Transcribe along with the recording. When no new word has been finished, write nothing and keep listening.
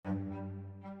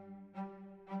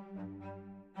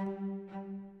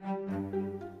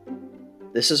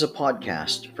This is a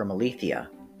podcast from Aletheia,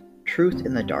 Truth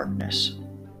in the Darkness,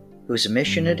 whose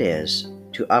mission it is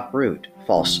to uproot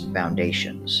false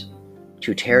foundations,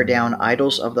 to tear down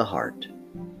idols of the heart,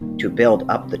 to build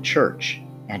up the church,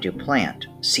 and to plant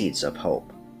seeds of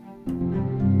hope.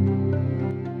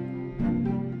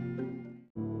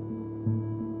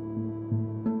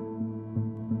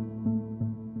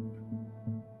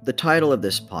 The title of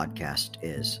this podcast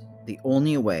is The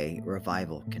Only Way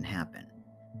Revival Can Happen.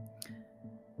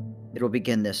 It will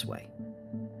begin this way.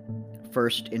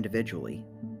 First individually,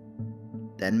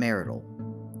 then marital,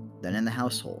 then in the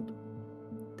household,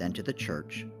 then to the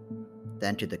church,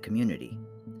 then to the community,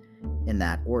 in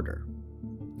that order.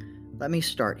 Let me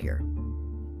start here.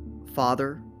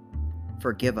 Father,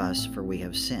 forgive us for we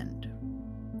have sinned.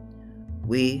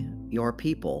 We, your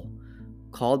people,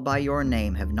 called by your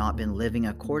name, have not been living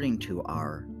according to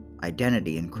our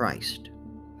identity in Christ.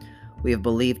 We have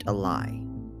believed a lie.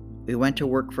 We went to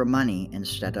work for money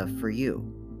instead of for you.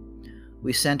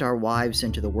 We sent our wives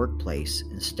into the workplace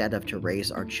instead of to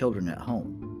raise our children at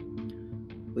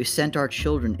home. We sent our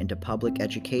children into public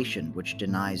education, which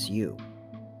denies you.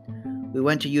 We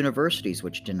went to universities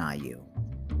which deny you.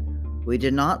 We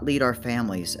did not lead our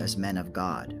families as men of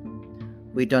God.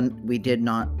 We did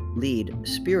not lead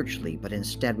spiritually, but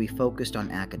instead we focused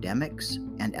on academics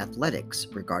and athletics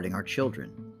regarding our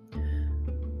children.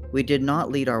 We did not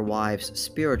lead our wives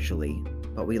spiritually,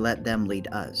 but we let them lead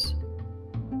us.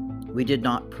 We did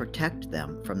not protect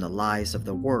them from the lies of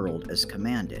the world as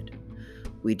commanded.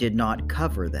 We did not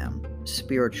cover them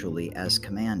spiritually as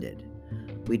commanded.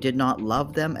 We did not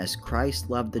love them as Christ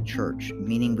loved the church,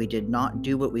 meaning we did not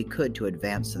do what we could to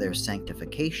advance their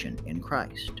sanctification in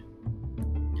Christ.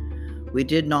 We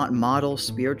did not model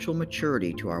spiritual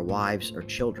maturity to our wives or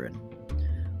children.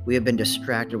 We have been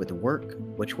distracted with work,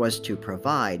 which was to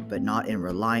provide, but not in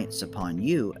reliance upon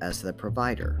you as the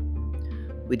provider.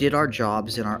 We did our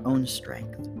jobs in our own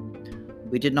strength.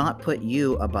 We did not put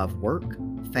you above work,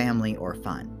 family, or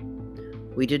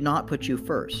fun. We did not put you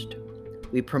first.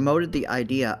 We promoted the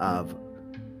idea of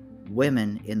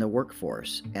women in the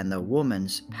workforce and the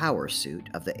woman's power suit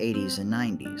of the 80s and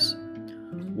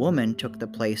 90s. Woman took the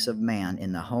place of man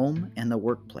in the home and the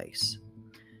workplace.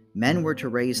 Men were to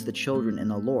raise the children in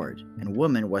the Lord, and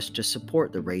woman was to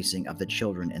support the raising of the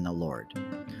children in the Lord.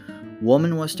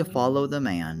 Woman was to follow the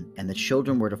man, and the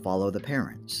children were to follow the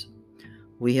parents.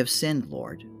 We have sinned,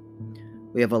 Lord.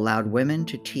 We have allowed women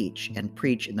to teach and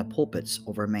preach in the pulpits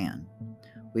over man.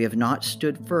 We have not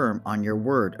stood firm on your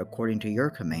word according to your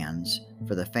commands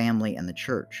for the family and the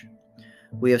church.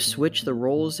 We have switched the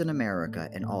roles in America,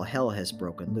 and all hell has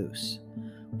broken loose.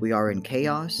 We are in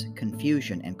chaos,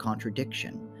 confusion, and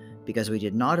contradiction because we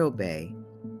did not obey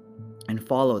and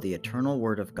follow the eternal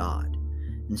word of God,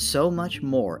 and so much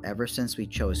more ever since we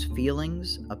chose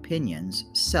feelings, opinions,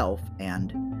 self,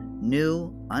 and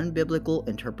new, unbiblical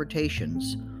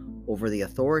interpretations over the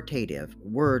authoritative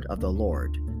word of the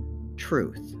Lord,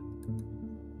 truth.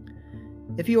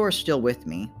 If you are still with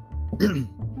me,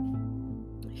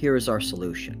 here is our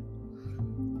solution.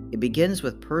 It begins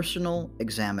with personal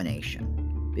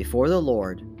examination before the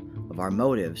Lord of our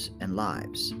motives and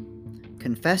lives,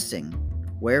 confessing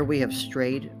where we have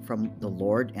strayed from the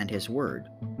Lord and His Word,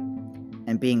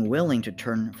 and being willing to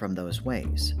turn from those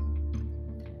ways.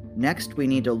 Next, we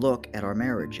need to look at our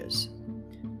marriages.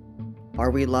 Are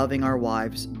we loving our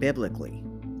wives biblically?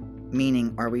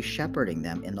 Meaning, are we shepherding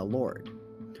them in the Lord?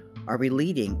 Are we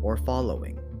leading or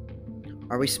following?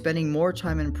 Are we spending more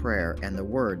time in prayer and the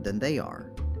Word than they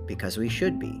are? Because we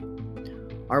should be.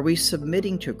 Are we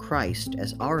submitting to Christ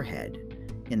as our head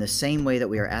in the same way that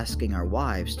we are asking our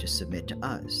wives to submit to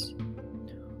us?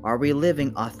 Are we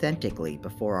living authentically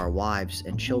before our wives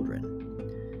and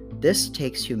children? This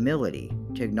takes humility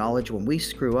to acknowledge when we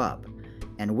screw up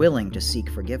and willing to seek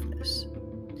forgiveness.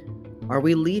 Are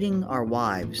we leading our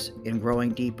wives in growing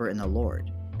deeper in the Lord?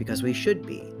 Because we should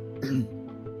be.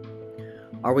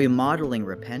 Are we modeling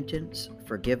repentance,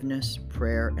 forgiveness,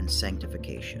 prayer, and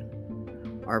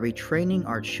sanctification? Are we training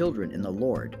our children in the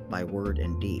Lord by word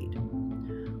and deed?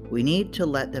 We need to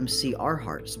let them see our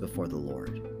hearts before the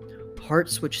Lord,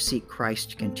 hearts which seek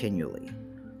Christ continually.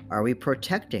 Are we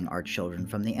protecting our children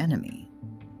from the enemy?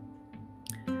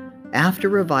 After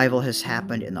revival has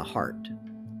happened in the heart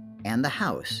and the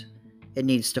house, it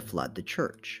needs to flood the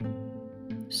church.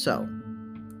 So,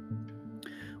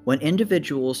 when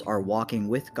individuals are walking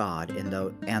with God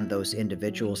and those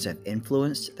individuals have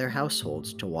influenced their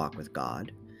households to walk with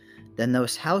God, then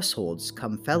those households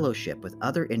come fellowship with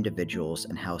other individuals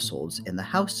and households in the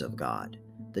house of God,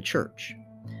 the church.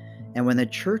 And when the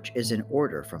church is in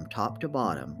order from top to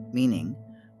bottom, meaning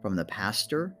from the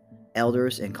pastor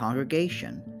elders, and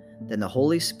congregation, then the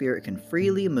Holy Spirit can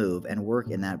freely move and work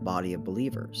in that body of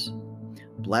believers.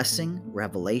 Blessing,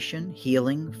 revelation,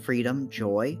 healing, freedom,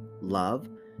 joy, love,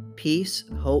 peace,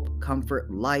 hope,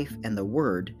 comfort, life, and the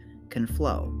Word can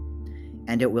flow,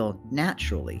 and it will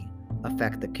naturally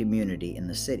affect the community in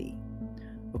the city.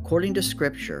 According to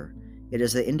Scripture, it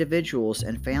is the individuals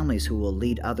and families who will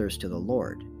lead others to the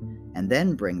Lord, and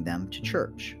then bring them to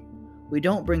church. We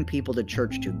don't bring people to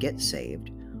church to get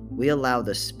saved. We allow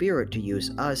the Spirit to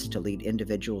use us to lead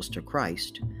individuals to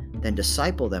Christ, then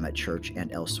disciple them at church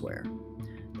and elsewhere.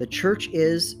 The church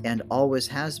is and always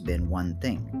has been one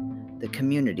thing: the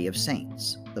community of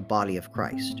saints, the body of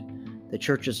Christ. The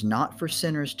church is not for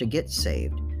sinners to get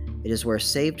saved. It is where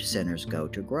saved sinners go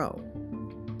to grow.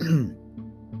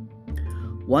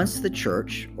 Once the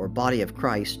church, or body of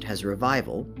Christ, has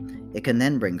revival, it can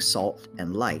then bring salt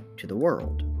and light to the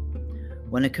world.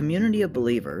 When a community of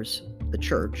believers, the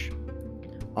church,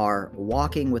 are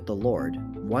walking with the Lord,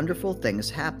 wonderful things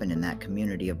happen in that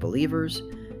community of believers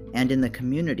and in the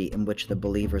community in which the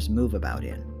believers move about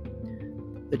in.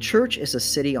 The church is a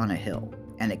city on a hill,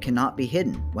 and it cannot be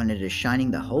hidden when it is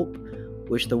shining the hope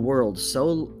which the world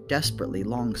so desperately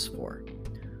longs for.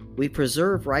 We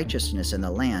preserve righteousness in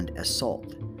the land as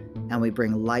salt, and we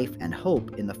bring life and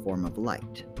hope in the form of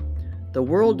light. The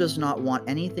world does not want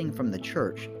anything from the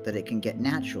church that it can get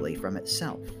naturally from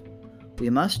itself. We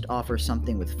must offer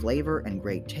something with flavor and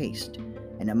great taste,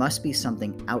 and it must be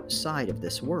something outside of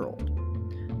this world.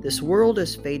 This world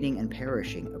is fading and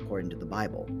perishing according to the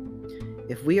Bible.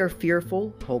 If we are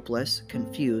fearful, hopeless,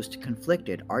 confused,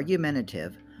 conflicted,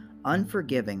 argumentative,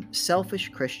 unforgiving, selfish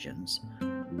Christians,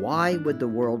 why would the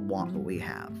world want what we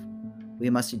have? We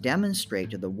must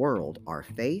demonstrate to the world our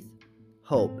faith,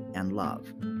 hope, and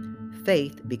love.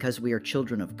 Faith because we are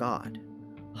children of God.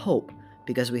 Hope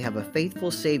because we have a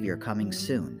faithful Savior coming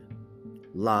soon.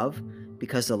 Love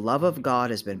because the love of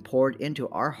God has been poured into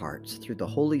our hearts through the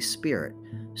Holy Spirit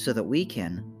so that we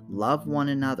can love one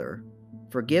another,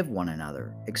 forgive one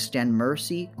another, extend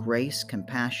mercy, grace,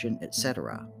 compassion,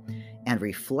 etc., and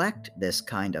reflect this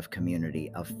kind of community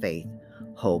of faith,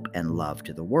 hope, and love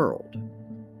to the world.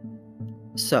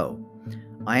 So,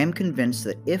 I am convinced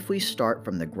that if we start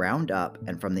from the ground up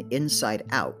and from the inside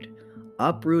out,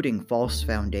 uprooting false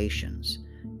foundations,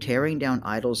 tearing down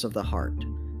idols of the heart,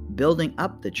 building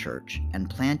up the church, and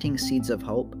planting seeds of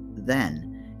hope,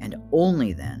 then, and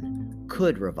only then,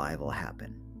 could revival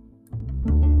happen.